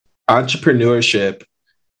entrepreneurship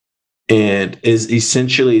and is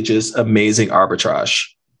essentially just amazing arbitrage,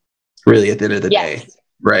 really, at the end of the day,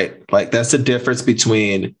 right? Like that's the difference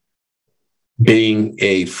between being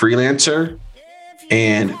a freelancer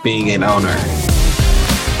and being an owner.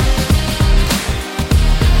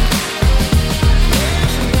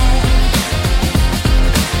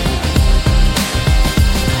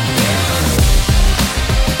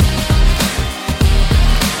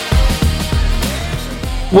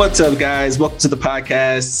 What's up, guys? Welcome to the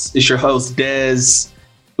podcast. It's your host, Des.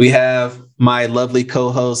 We have my lovely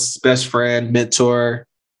co-host, best friend, mentor,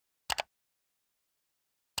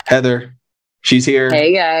 Heather. She's here.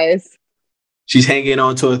 Hey, guys. She's hanging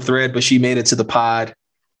on to a thread, but she made it to the pod.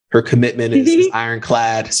 Her commitment is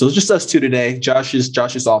ironclad. So it's just us two today. Josh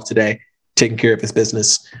is off today, taking care of his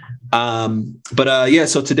business.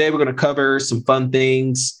 So today we're going to cover some fun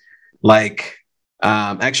things like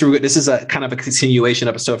actually, this is a kind of a continuation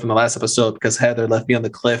episode from the last episode because Heather left me on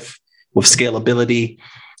the cliff with scalability.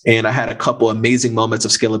 And I had a couple amazing moments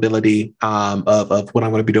of scalability of what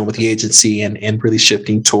I'm going to be doing with the agency and really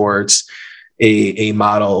shifting towards a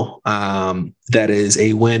model that is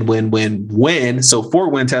a win. So 4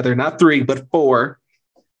 wins, Heather, not 3, but 4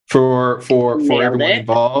 for everyone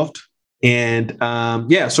involved. And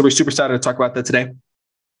so we're super excited to talk about that today.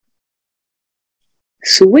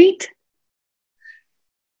 Sweet.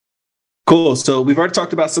 Cool. So we've already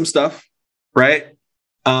talked about some stuff, right?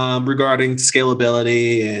 Regarding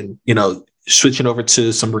scalability and, switching over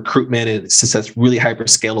to some recruitment, and since that's really hyper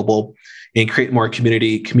scalable, and create more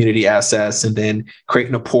community assets, and then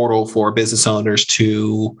creating a portal for business owners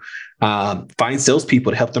to find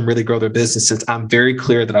salespeople to help them really grow their business. Since I'm very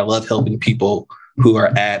clear that I love helping people who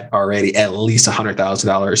are already at least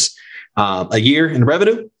 $100,000 a year in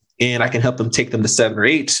revenue, and I can help them take them to 7 or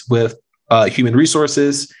 8 with human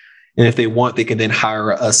resources. And if they want, they can then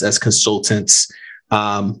hire us as consultants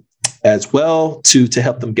as well to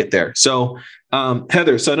help them get there. So,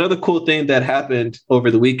 Heather, so another cool thing that happened over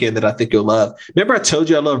the weekend that I think you'll love. Remember I told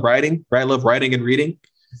you I love writing, right? I love writing and reading.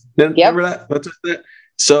 Remember that?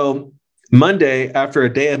 So Monday, after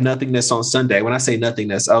a day of nothingness on Sunday, when I say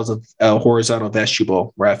nothingness, I was a horizontal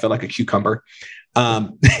vegetable where I felt like a cucumber. I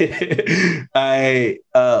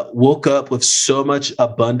woke up with so much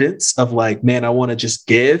abundance of like, man, I want to just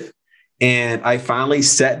give. And I finally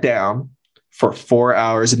sat down for 4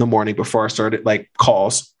 hours in the morning before I started like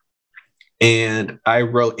calls. And I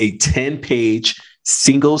wrote a 10-page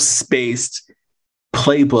single-spaced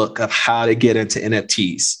playbook of how to get into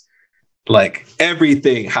NFTs. Like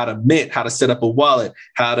everything, how to mint, how to set up a wallet,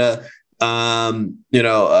 how to, how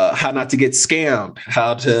not to get scammed,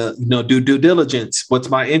 how to, do due diligence.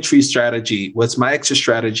 What's my entry strategy? What's my exit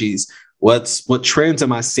strategies? What trends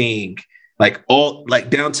am I seeing? Like all like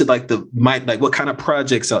down to like what kind of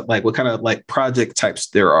projects, like what kind of like project types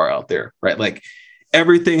there are out there, right? Like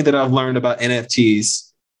everything that I've learned about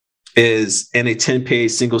NFTs is in a 10-page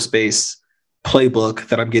single space playbook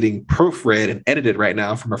that I'm getting proofread and edited right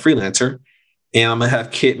now from a freelancer. And I'm going to have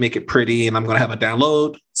Kit make it pretty, and I'm going to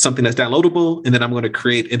have something that's downloadable. And then I'm going to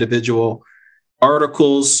create individual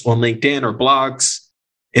articles on LinkedIn or blogs.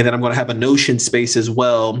 And then I'm going to have a Notion space as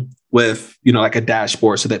well with, like a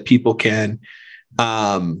dashboard so that people can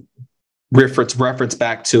reference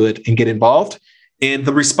back to it and get involved. And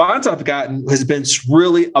the response I've gotten has been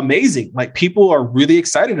really amazing. Like people are really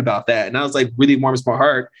excited about that. And I was like, really warms my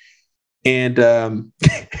heart. And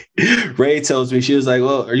Ray tells me, she was like,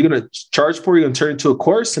 well, are you going to charge for it? Are you going to turn it into a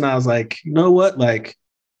course? And I was like, you know what? Like,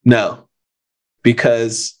 no,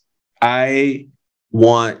 because I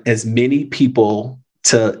want as many people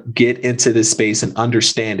to get into this space and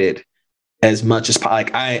understand it as much as possible.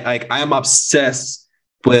 I am obsessed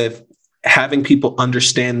with having people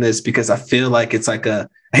understand this because I feel like it's like I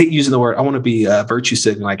hate using the word, I want to be virtue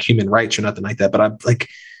signaling like human rights or nothing like that. But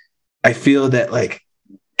I feel that like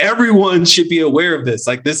everyone should be aware of this.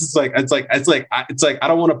 Like, this is like, it's like, I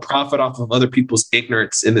don't want to profit off of other people's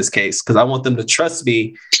ignorance in this case, because I want them to trust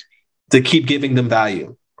me to keep giving them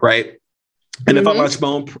value. Right. And if I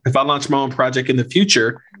launch my own project in the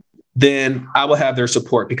future, then I will have their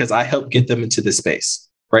support because I help get them into this space.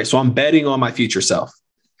 Right. So I'm betting on my future self.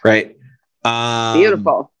 Right.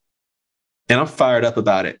 Beautiful. And I'm fired up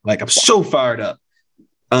about it. Like, I'm so fired up.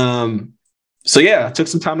 So yeah, I took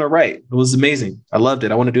some time to write. It was amazing. I loved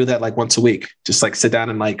it. I want to do that like once a week. Just like sit down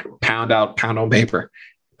and like pound on paper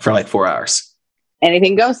for like 4 hours.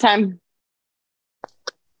 Anything goes time.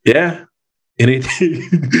 Yeah.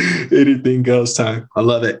 Anything goes time. I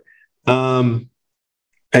love it.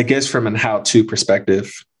 I guess from an how-to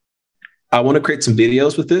perspective, I want to create some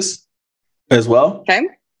videos with this as well. Okay.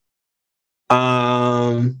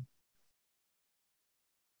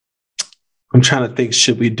 I'm trying to think,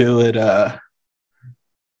 should we do it?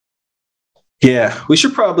 Yeah, we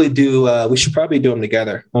should probably do them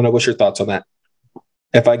together. I don't know. What's your thoughts on that?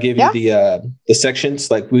 If I give you the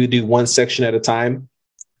sections, like we would do one section at a time,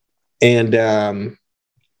 and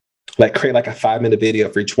like create like a 5-minute video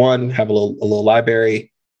for each one, have a little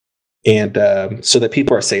library, and so that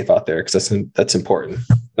people are safe out there, because that's important.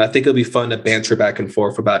 And I think it'll be fun to banter back and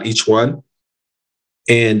forth about each one,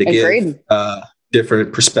 and to give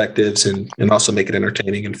different perspectives, and also make it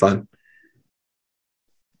entertaining and fun.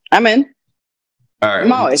 I'm in. All right.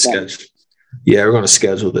 I'm always in. Yeah, we're going to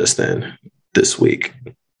schedule this then this week.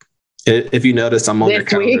 If you notice, I'm on your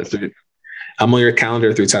calendar. I'm on your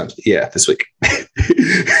calendar 3 times. Yeah, this week.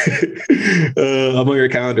 I'm on your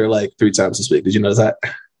calendar like 3 times this week. Did you notice that?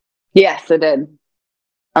 Yes, I did.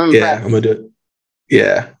 I'm impressed. Yeah, I'm gonna do it.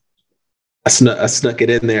 Yeah, I snuck it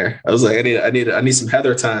in there. I was like, I need some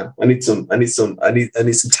Heather time. I need some time. I need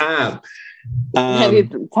some time.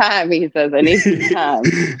 He says, I need some time.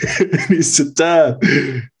 I need some time.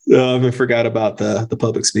 I haven't forgot about the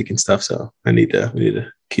public speaking stuff, so we need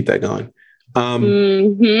to keep that going.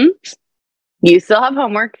 You still have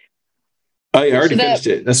homework. Oh yeah, I already finished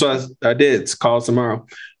it. That's what I did. It's calls tomorrow.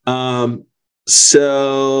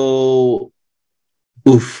 So,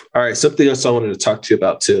 all right. Something else I wanted to talk to you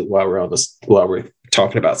about too, while we're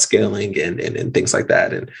talking about scaling and things like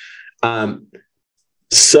that. And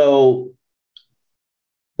so,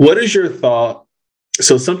 what is your thought?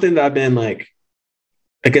 So, something that I've been like,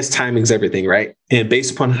 I guess timing's everything, right? And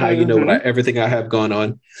based upon how you know everything I have going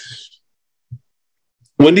on,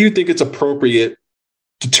 when do you think it's appropriate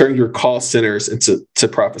to turn your call centers into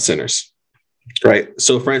profit centers, right?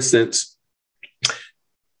 So, for instance,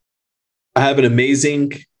 I have an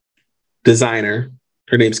amazing designer.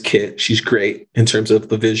 Her name's Kit. She's great in terms of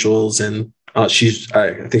the visuals, and I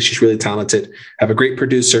think she's really talented. I have a great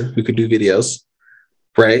producer who could do videos,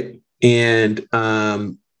 right? And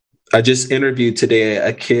I just interviewed today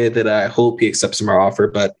a kid that I hope he accepts my offer,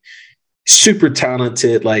 but super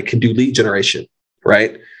talented, like can do lead generation,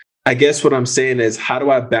 right? I guess what I'm saying is, how do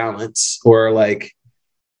I balance or like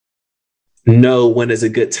know when is a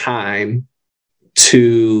good time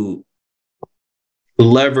to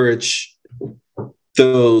leverage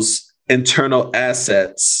those internal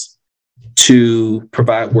assets to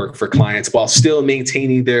provide work for clients while still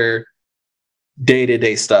maintaining their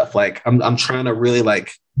day-to-day stuff? Like I'm trying to really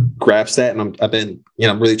like grasp that, and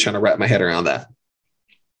I'm really trying to wrap my head around that.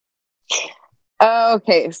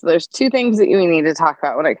 Okay, so there's 2 things that you need to talk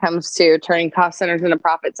about when it comes to turning cost centers into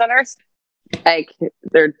profit centers. Like,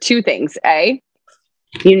 there are 2 things. A,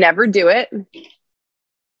 you never do it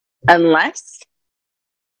unless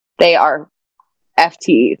they are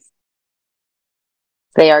FTEs.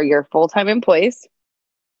 They are your full-time employees.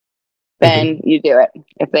 Then you do it.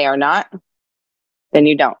 If they are not, then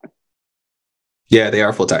you don't. Yeah, they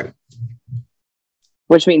are full-time.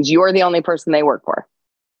 Which means you're the only person they work for.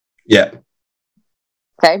 Yeah.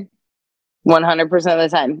 Okay. 100% of the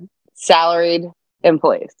time. Salaried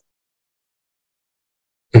employees.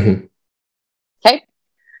 Mm-hmm. Okay.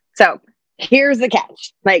 So here's the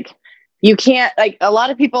catch. Like, you can't, like, a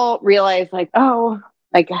lot of people realize like, oh,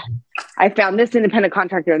 like I found this independent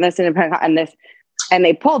contractor and this independent and this, and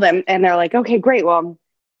they pull them and they're like, okay, great. Well,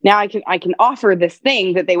 now I can offer this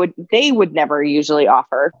thing that they would never usually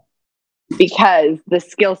offer, because the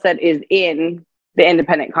skill set is in the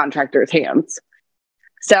independent contractor's hands.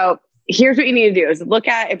 So here's what you need to do is look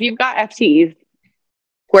at, if you've got FTEs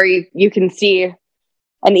where you can see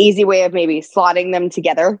an easy way of maybe slotting them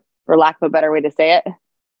together, for lack of a better way to say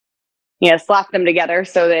it, slot them together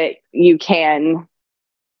so that you can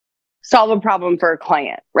solve a problem for a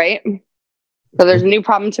client, right? So there's a new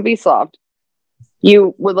problem to be solved.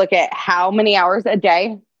 You would look at how many hours a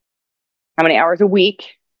day, how many hours a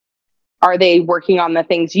week are they working on the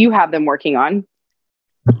things you have them working on?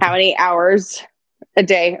 How many hours a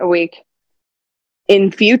day, a week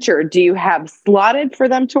in future do you have slotted for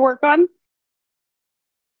them to work on?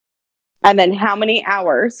 And then how many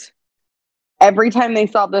hours every time they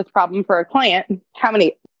solve this problem for a client, how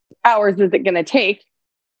many hours is it going to take?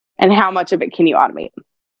 And how much of it can you automate?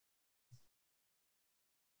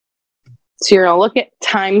 So you're going to look at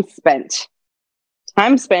time spent.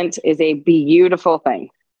 Time spent is a beautiful thing.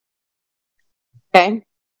 Okay?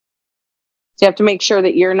 So you have to make sure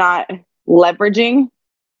that you're not leveraging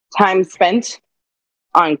time spent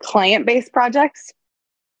on client-based projects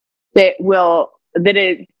the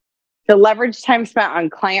leverage time spent on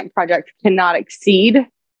client projects cannot exceed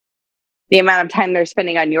the amount of time they're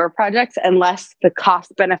spending on your projects unless the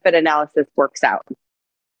cost benefit analysis works out.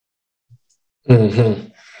 Mm-hmm.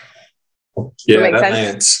 Yeah, that sense?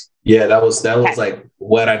 lands. Yeah, that was Okay. like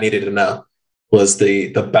what I needed to know was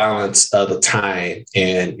the balance of the time.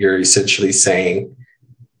 And you're essentially saying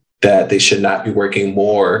that they should not be working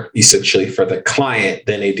more essentially for the client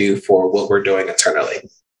than they do for what we're doing internally.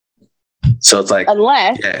 So it's like,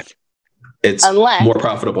 Unless, yeah, it's unless more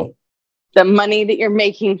profitable. the money that you're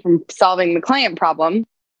making from solving the client problem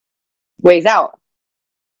weighs out.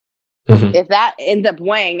 Mhm. If that ends up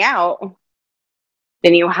weighing out,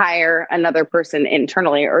 then you hire another person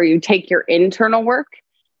internally, or you take your internal work.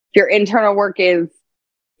 If your internal work is,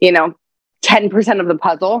 10% of the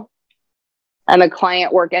puzzle, and the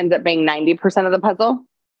client work ends up being 90% of the puzzle,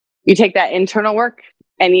 you take that internal work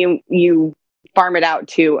and you farm it out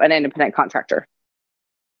to an independent contractor.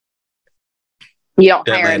 You don't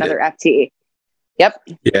That hire landed. another FTE. Yep.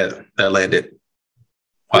 Yeah, that landed.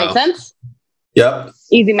 Make Wow. sense? Yep.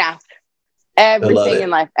 Easy math. I love Everything in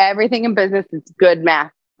it. life, everything in business is good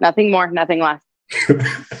math. Nothing more, nothing less.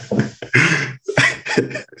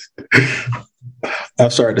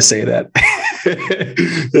 I'm sorry to say that.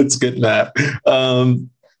 It's good math.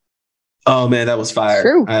 Oh man, that was fire.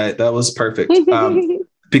 True. That was perfect.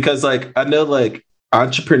 Because like I know like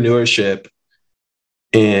entrepreneurship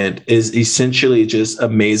and is essentially just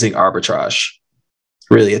amazing arbitrage,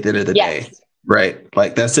 really at the end of the day. Yes. Right.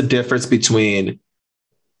 Like that's the difference between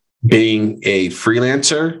being a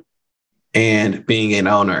freelancer and being an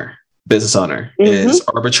owner, business owner, is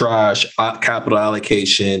arbitrage, capital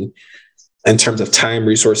allocation in terms of time,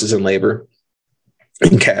 resources, and labor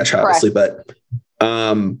and cash, obviously. Correct.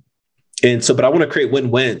 But I want to create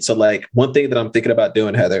win-win. So like one thing that I'm thinking about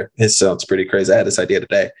doing, Heather, it sounds pretty crazy. I had this idea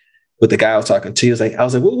today with the guy I was talking to. I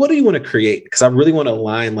was like, well, what do you want to create? Because I really want to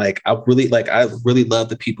align, I really love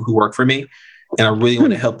the people who work for me and I really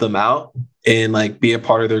want to help them out and like be a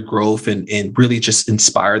part of their growth and really just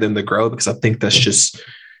inspire them to grow, because I think that's just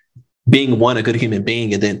being one, a good human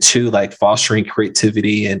being, and then two, like fostering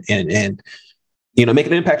creativity and making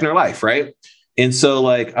an impact in their life. Right. And so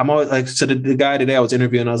like, I'm always like, so the guy today I was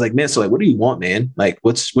interviewing, I was like, man, so like, what do you want, man? Like,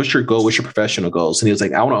 what's your goal? What's your professional goals? And he was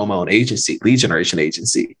like, I want to own my own agency, lead generation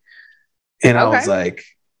agency. And I was Okay. like,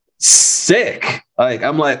 sick. Like,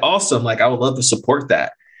 I'm like, awesome. Like, I would love to support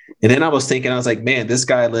that. And then I was thinking, I was like, man, this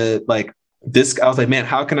guy lived like this. I was like, man,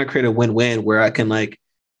 how can I create a win-win where I can like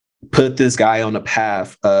put this guy on a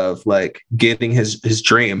path of like getting his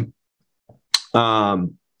dream,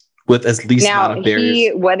 with as least amount of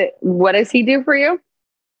barriers. What does he do for you?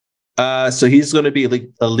 So he's going to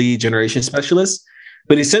be a lead generation specialist,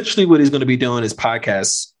 but essentially what he's going to be doing is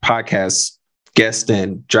podcast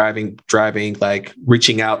guesting, driving, like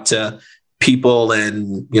reaching out to people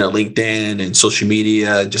and, LinkedIn and social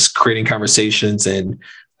media, just creating conversations and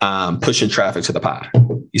pushing traffic to the pod,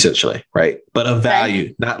 essentially. Right. But of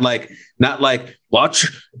value, not like watch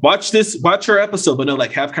our episode, but no,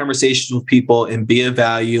 like have conversations with people and be of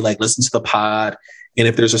value, like listen to the pod. And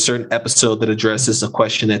if there's a certain episode that addresses a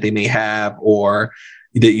question that they may have or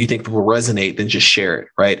that you think will resonate, then just share it,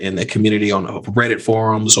 right? In the community on Reddit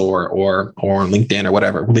forums or on LinkedIn or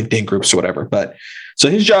whatever, LinkedIn groups or whatever. But so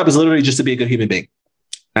his job is literally just to be a good human being.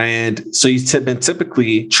 And so he's been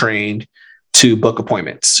typically trained to book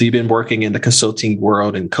appointments. So you've been working in the consulting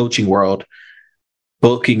world and coaching world,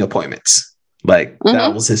 booking appointments. Like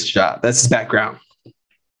that was his job. That's his background.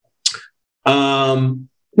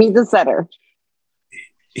 He's a setter.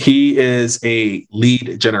 He is a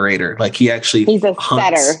lead generator. Like he's a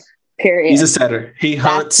hunts. Setter. Period. He's a setter. He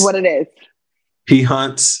hunts. That's what it is. He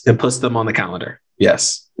hunts and puts them on the calendar.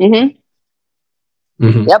 Yes. Yep.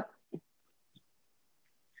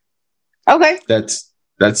 Okay. That's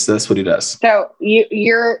what he does. So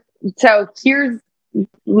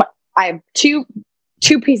I have two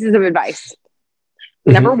pieces of advice.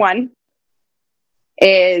 Number one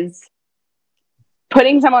is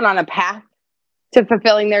putting someone on a path to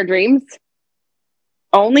fulfilling their dreams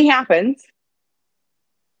only happens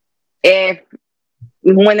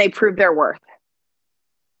when they prove their worth.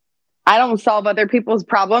 I don't solve other people's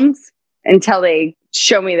problems until they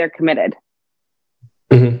show me they're committed.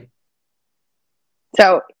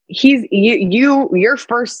 So you're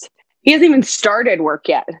first. He hasn't even started work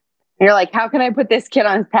yet. And you're like, how can I put this kid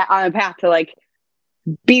on a path to like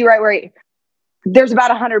be right where there's about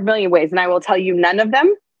 100 million ways, and I will tell you none of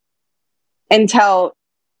them until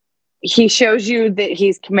he shows you that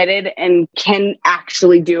he's committed and can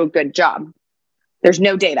actually do a good job. There's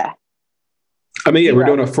no data. I mean, yeah, we're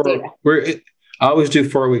doing I always do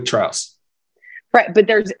 4-week trials. Right. But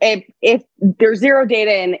if there's zero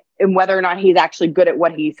data in whether or not he's actually good at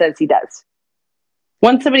what he says he does.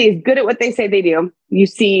 Once somebody is good at what they say they do, you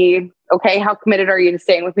see, okay, how committed are you to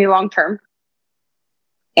staying with me long term?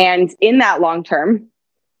 And in that long term,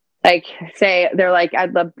 Like say they're like,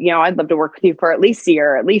 I'd love to work with you for at least a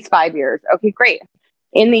year, at least 5 years. Okay, great.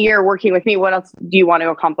 In the year working with me, what else do you want to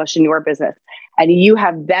accomplish in your business? And you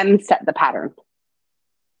have them set the pattern.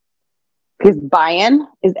 Because buy-in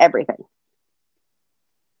is everything.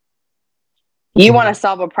 You want to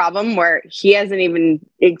solve a problem where he hasn't even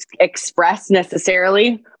expressed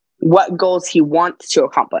necessarily what goals he wants to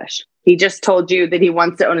accomplish. He just told you that he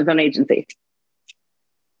wants to own his own agency.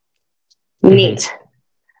 Neat.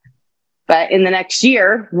 But in the next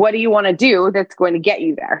year, what do you want to do that's going to get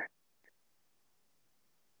you there?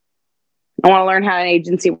 I want to learn how an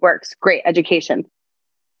agency works. Great, education.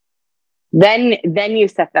 Then you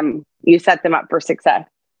set them up for success.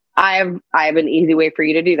 I have an easy way for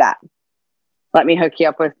you to do that. Let me hook you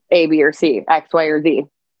up with A, B, or C, X, Y, or Z.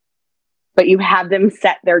 But you have them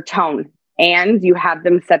set their tone and you have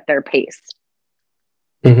them set their pace.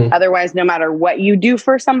 Otherwise, no matter what you do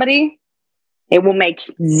for somebody, it will make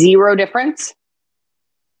zero difference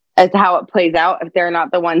as to how it plays out if they're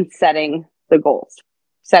not the ones setting the goals,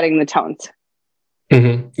 setting the tones.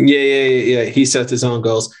 Yeah. He sets his own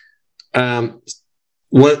goals.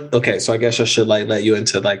 Okay, so I guess I should let you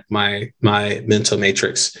into my mental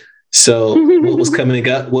matrix. So what was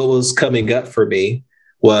coming up for me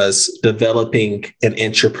was developing an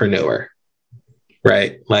entrepreneur,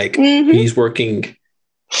 right? He's working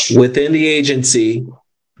within the agency,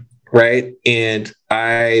 right? And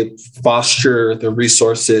I foster the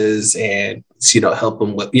resources and, help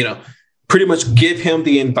him with, pretty much give him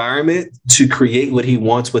the environment to create what he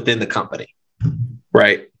wants within the company,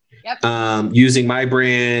 right? Yep. Using my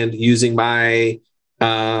brand, using my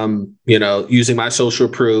social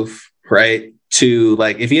proof, right? To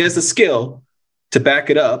if he has the skill to back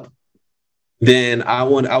it up, then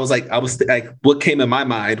what came in my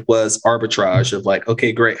mind was arbitrage of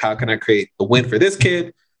okay, great. How can I create a win for this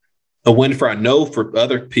kid? A win for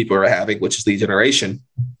other people are having, which is lead generation.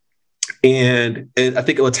 And I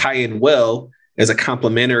think it would tie in well as a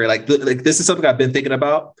complementary, this is something I've been thinking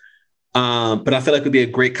about. But I feel like it would be a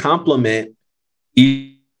great compliment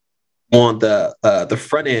on the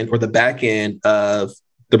front end or the back end of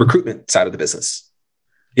the recruitment side of the business.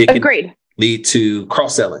 It can lead to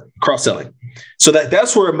cross-selling. So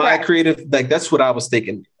that's where my creative, that's what I was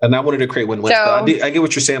thinking. And I wanted to create win-wins. So, I get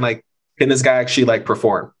what you're saying. Can this guy actually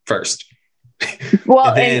perform first?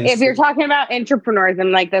 Well, and if you're talking about entrepreneurs,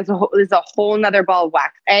 and there's a whole nother ball of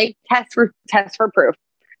wax. A, test for proof.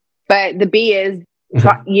 But the B is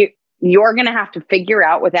you're going to have to figure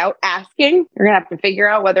out without asking, you're going to have to figure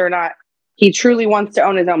out whether or not he truly wants to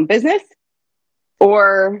own his own business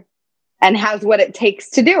and has what it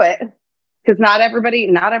takes to do it. Because not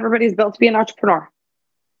everybody's built to be an entrepreneur.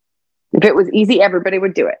 If it was easy, everybody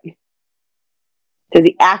would do it. Does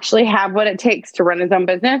he actually have what it takes to run his own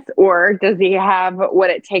business, or does he have what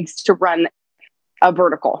it takes to run a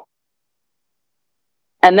vertical?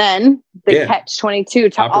 And then the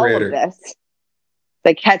catch-22 to all of this.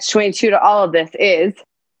 The catch-22 to all of this is,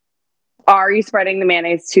 are you spreading the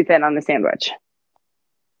mayonnaise too thin on the sandwich?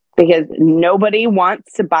 Because nobody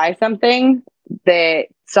wants to buy something that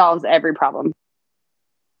solves every problem.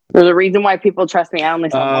 There's a reason why people trust me. I only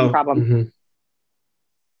solve one problem.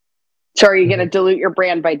 So are you going to dilute your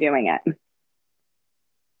brand by doing it?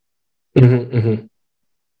 Because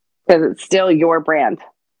it's still your brand.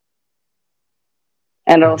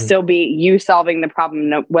 And it'll still be you solving the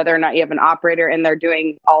problem, whether or not you have an operator and they're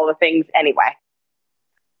doing all the things anyway.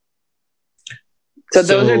 So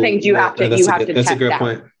those are things you have to test out. That's a good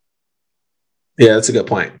point. Yeah, that's a good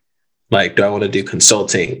point. Do I want to do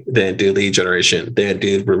consulting, then do lead generation, then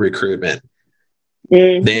do recruitment,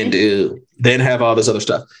 then have all this other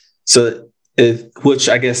stuff. So, which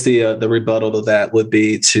I guess the rebuttal to that would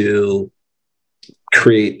be to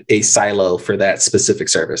create a silo for that specific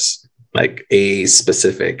service, a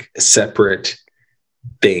specific separate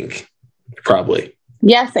thing, probably.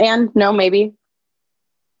 Yes and no, maybe.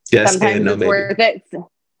 Yes Sometimes and no, it's maybe. Worth it.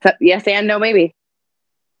 Yes and no, maybe.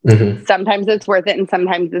 Sometimes it's worth it and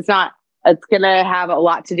sometimes it's not. It's going to have a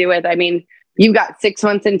lot to do with, you've got 6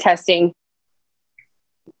 months in testing,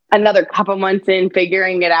 another couple months in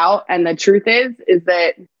figuring it out. And the truth is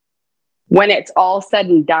that when it's all said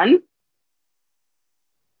and done,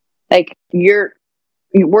 we're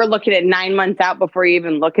looking at 9 months out before you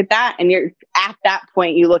even look at that. And you're at that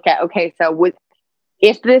point, you look at, okay, so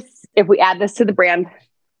if we add this to the brand,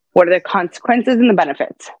 what are the consequences and the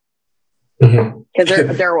benefits?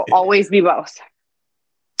 Because there will always be both.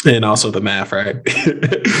 And also the math, right?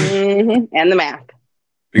 And the math.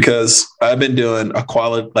 Because I've been doing a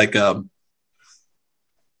quality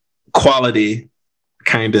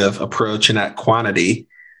kind of approach and not quantity.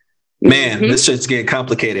 Man, this shit's getting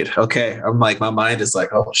complicated. Okay. I'm like, my mind is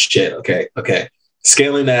like, oh shit. Okay.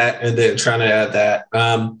 Scaling that and then trying to add that.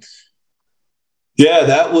 Yeah,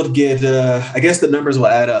 that would get, I guess the numbers will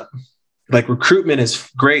add up. Like recruitment is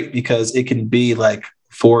great because it can be like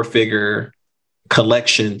 4-figure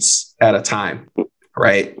collections at a time,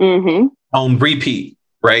 right? On repeat,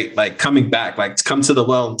 right? Like coming back, like come to the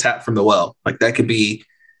well and tap from the well. Like that could be,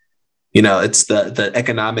 it's the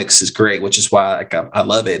economics is great, which is why I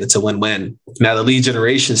love it. It's a win-win. Now the lead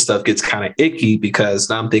generation stuff gets kind of icky because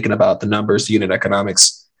now I'm thinking about the numbers, the unit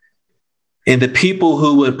economics. And the people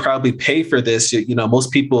who would probably pay for this,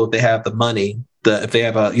 most people, if they have the money, if they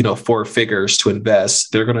have 4 figures to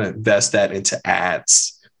invest, they're going to invest that into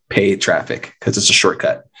ads, paid traffic, because it's a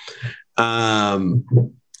shortcut, and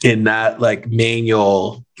not like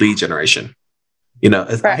manual lead generation.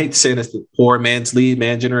 Right. I hate saying it's the poor man's lead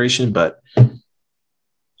generation, but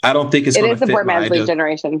I don't think it's going to fit. It is the poor man's lead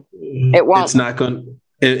generation. It won't. It's not going.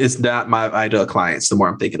 It's not my ideal clients. The more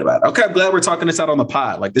I'm thinking about it. Okay, I'm glad we're talking this out on the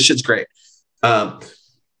pod. Like this shit's great. My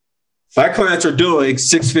clients are doing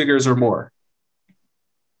 6 figures or more.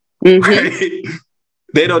 Right?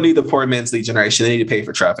 They don't need the poor man's lead generation. They need to pay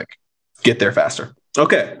for traffic. Get there faster.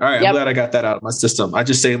 Okay. All right. Yep. I'm glad I got that out of my system. I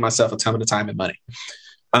just saved myself a ton of time and money.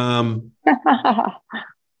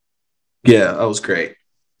 Yeah, that was great.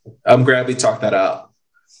 I'm glad we talked that out.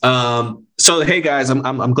 So, hey guys,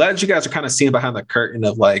 I'm glad you guys are kind of seeing behind the curtain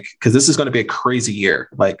of like, because this is going to be a crazy year,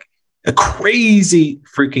 like a crazy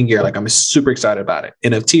freaking year. Like I'm super excited about it.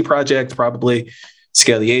 NFT project, probably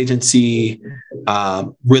scale the agency,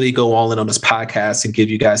 really go all in on this podcast and give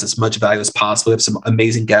you guys as much value as possible. We have some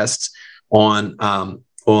amazing guests on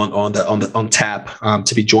tap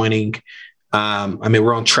to be joining.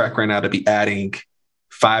 We're on track right now to be adding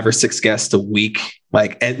 5 or 6 guests a week,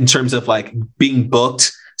 like in terms of like being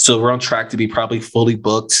booked. So we're on track to be probably fully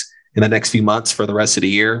booked in the next few months for the rest of the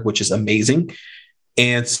year, which is amazing.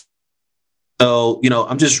 And so,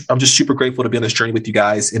 I'm just super grateful to be on this journey with you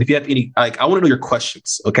guys. And if you have any, like, I want to know your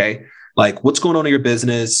questions. Okay. Like what's going on in your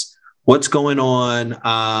business? What's going on? What's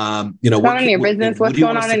going on in your business? What's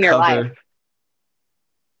going on in your life?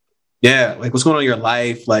 Yeah. Like what's going on in your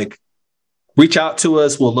life? Like reach out to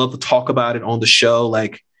us. We'll love to talk about it on the show.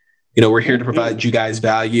 Like, we're here to provide you guys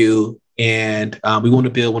value. And we want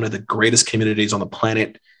to build one of the greatest communities on the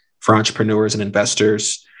planet for entrepreneurs and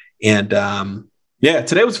investors. And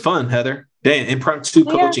today was fun, Heather. Dang, impromptu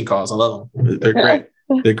coaching calls. I love them. They're great.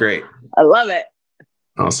 They're great. I love it.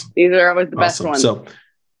 Awesome. These are always the best ones. So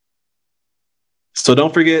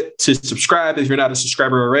don't forget to subscribe if you're not a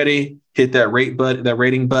subscriber already. Hit that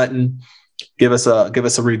rating button. Give us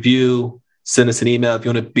a review. Send us an email. If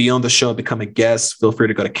you want to be on the show and become a guest, feel free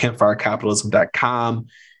to go to campfirecapitalism.com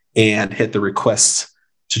and hit the request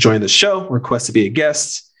to join the show, request to be a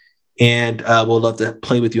guest. And we'll love to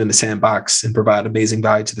play with you in the sandbox and provide amazing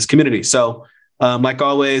value to this community. So like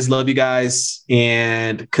always, love you guys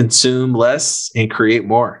and consume less and create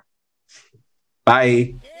more.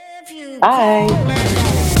 Bye. Bye.